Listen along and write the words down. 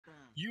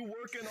You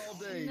working all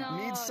day. No.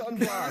 Need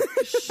sunblock.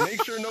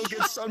 Make sure no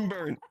get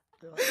sunburned.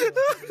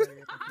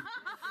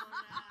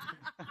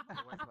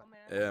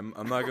 Yeah,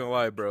 I'm not gonna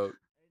lie, bro.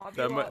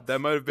 That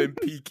might have been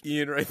peak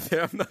Ian right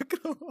there. I'm not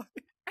gonna lie.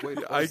 Wait,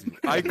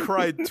 I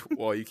cried.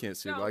 Well, you can't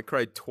see it, but I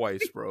cried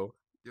twice, bro.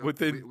 Yo,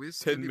 Within we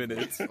 10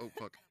 minutes. Oh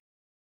fuck.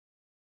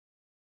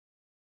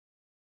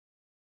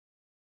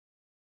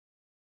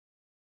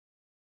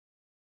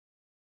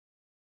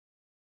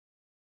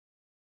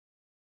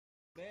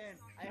 Ben,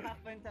 I have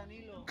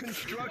fentanyl.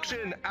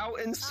 Construction out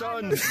in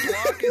sun.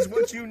 Block is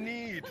what you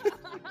need.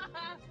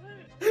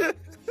 Me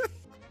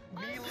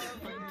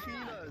love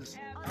Latinas.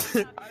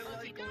 I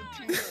like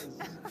Latinas.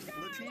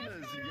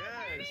 Latinas,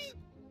 yes.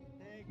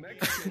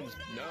 Mexicans,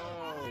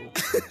 no.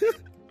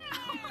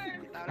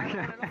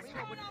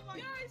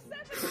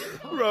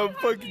 Bro, I'm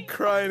fucking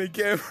crying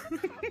again.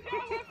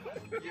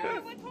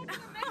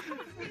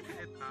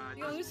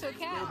 You lose to a Go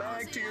cat.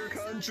 back to your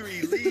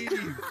country.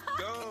 Leave.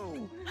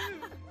 Go.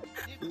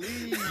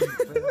 Leave.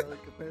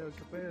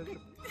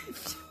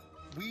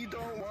 We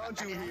don't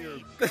want you here.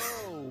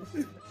 Go.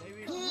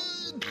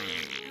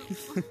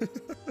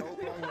 Oh,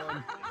 wrong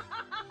one.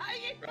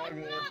 Wrong one.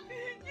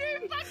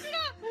 You fucked it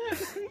up!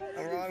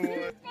 Wrong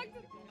one.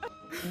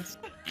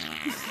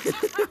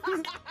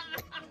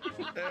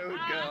 There we go.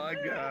 I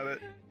got it.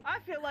 I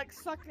feel like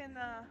sucking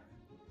a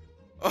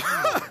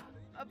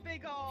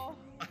big ol'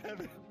 I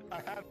haven't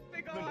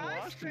big been ol' ice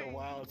washed in a cream.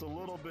 while. It's a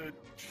little bit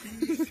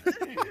cheesy.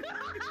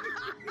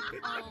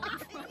 I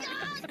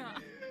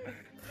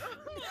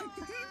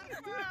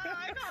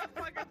gotta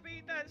fucking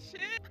beat that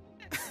shit.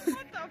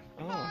 What the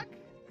fuck?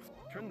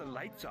 Turn the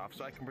lights off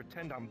so I can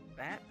pretend I'm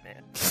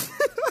Batman.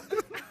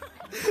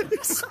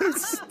 You're so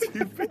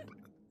stupid.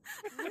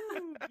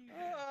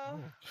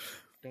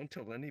 Don't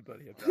tell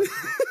anybody about it.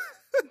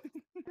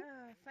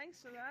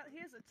 Thanks for that.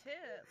 Here's a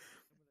tip.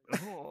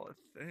 Oh,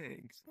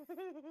 thanks.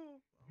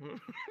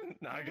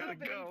 Now I gotta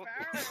You're go.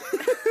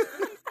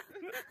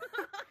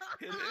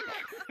 Hit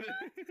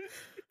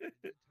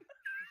it.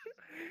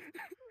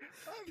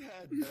 I've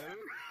had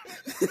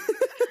those.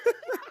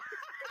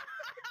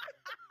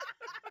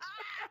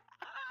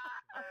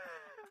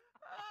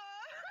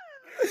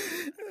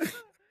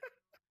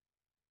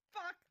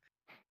 Fuck.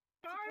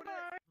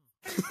 Bye.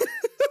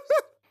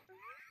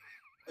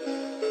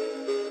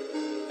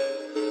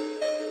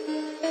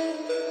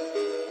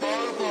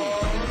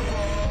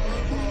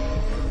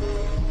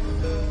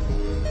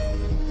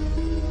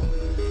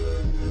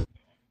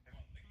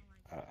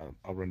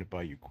 I'll run it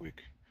by you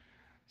quick.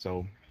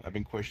 So I've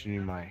been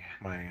questioning my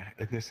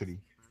ethnicity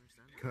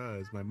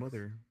because my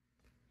mother,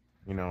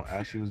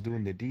 as she was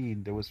doing the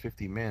deed, there was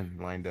 50 men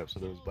lined up. So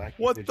there was black,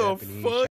 What people, the Japanese, fuck?